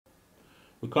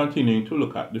We're continuing to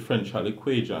look at differential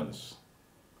equations.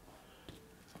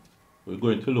 We're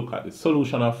going to look at the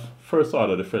solution of first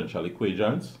order differential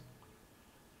equations.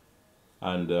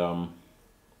 And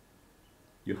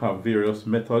you have various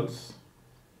methods.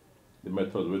 The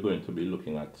methods we're going to be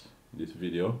looking at in this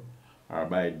video are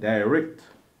by direct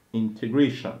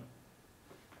integration.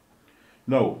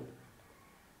 Now,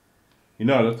 in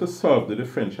order to solve the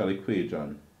differential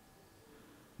equation,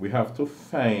 we have to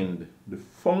find the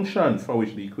function for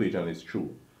which the equation is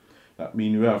true. That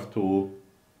means we have to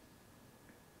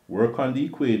work on the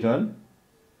equation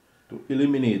to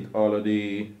eliminate all of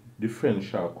the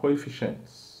differential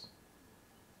coefficients,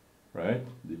 right?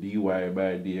 The dy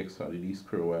by dx or the d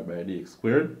squared y by dx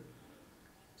squared,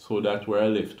 so that we're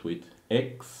left with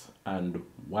x and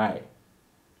y.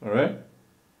 All right?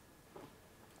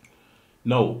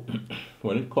 Now,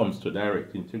 when it comes to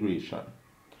direct integration,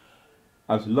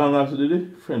 as long as the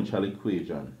differential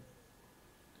equation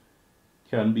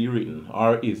can be written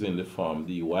or is in the form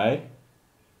dy,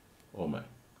 oh my,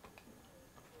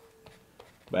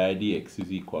 by dx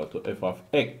is equal to f of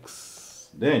x,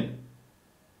 then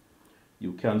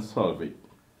you can solve it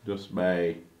just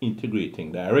by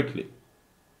integrating directly.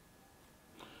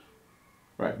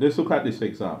 Right, let's look at this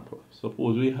example.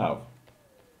 Suppose we have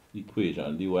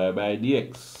equation dy by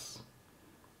dx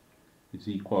is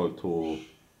equal to,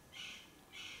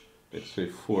 let's say,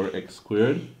 4x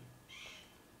squared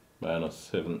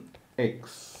minus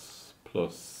 7x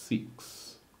plus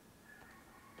 6.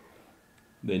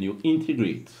 Then you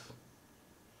integrate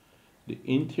the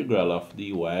integral of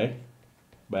dy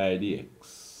by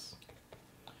dx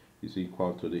is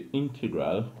equal to the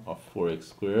integral of 4x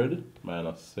squared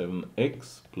minus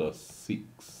 7x plus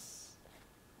 6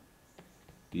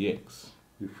 dx.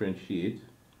 Differentiate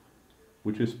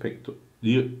with respect to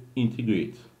the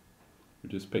integrate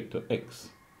with respect to x.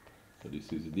 So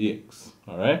this is dx.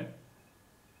 Alright?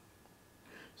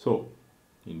 So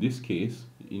in this case,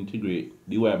 integrate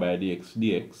dy by dx,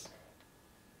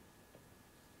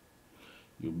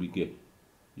 you'll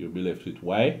be left with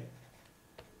y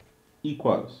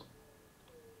equals,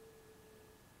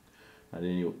 and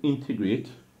then you integrate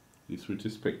this with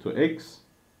respect to x.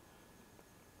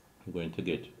 You're going to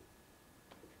get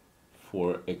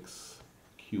 4x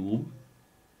cubed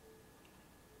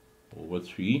over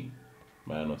 3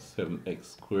 minus 7x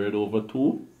squared over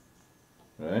 2,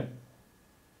 right?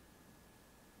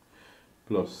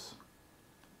 Plus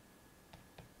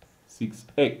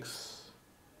 6x,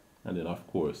 and then of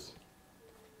course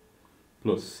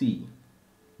plus c,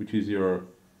 which is your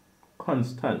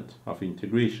constant of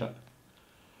integration.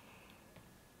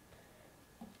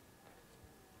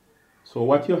 So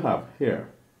what you have here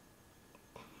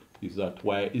is that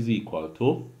y is equal to,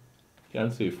 you can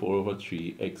say 4 over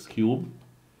 3 x cubed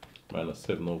minus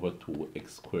 7 over 2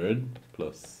 x squared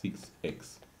plus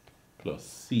 6x plus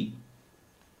c,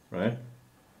 right?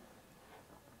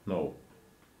 Now,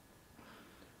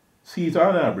 c is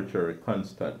an arbitrary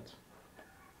constant.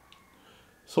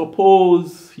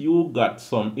 Suppose you got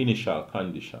some initial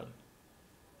condition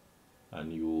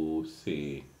and you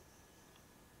say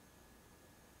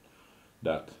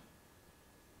that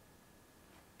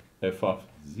f of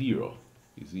 0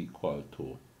 is equal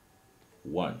to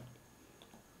 1,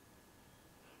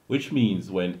 which means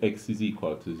when x is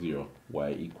equal to 0,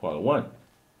 y equal 1,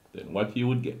 then what you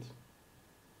would get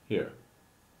here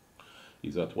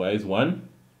is that y is 1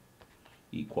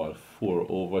 equal 4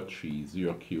 over 3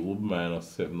 0 cubed minus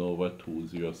 7 over 2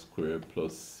 0 squared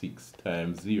plus 6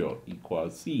 times 0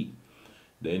 equals c.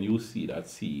 Then you see that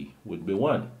c would be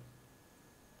 1.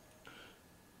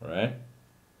 Alright?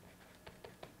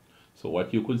 So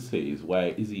what you could say is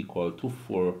y is equal to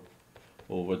 4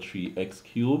 over 3x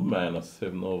cubed minus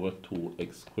 7 over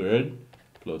 2x squared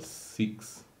plus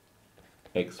 6x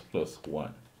plus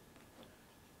 1.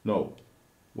 Now,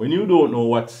 when you don't know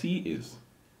what c is,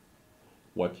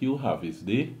 what you have is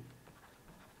the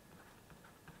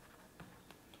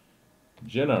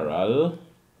general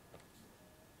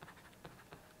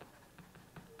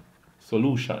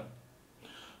solution.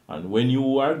 And when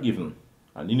you are given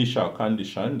an initial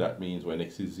condition, that means when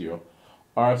x is 0,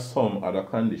 or some other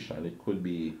condition, it could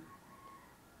be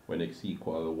when x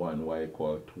equal 1, y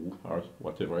equal 2, or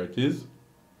whatever it is,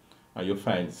 and you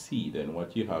find c, then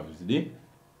what you have is the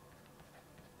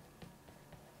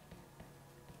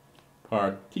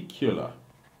particular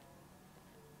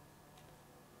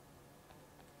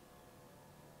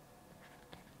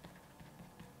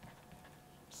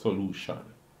solution.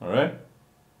 All right?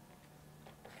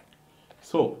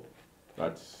 So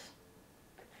that's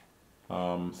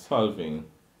solving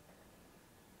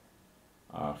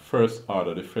a first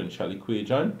order differential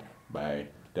equation by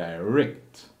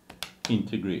direct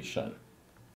integration.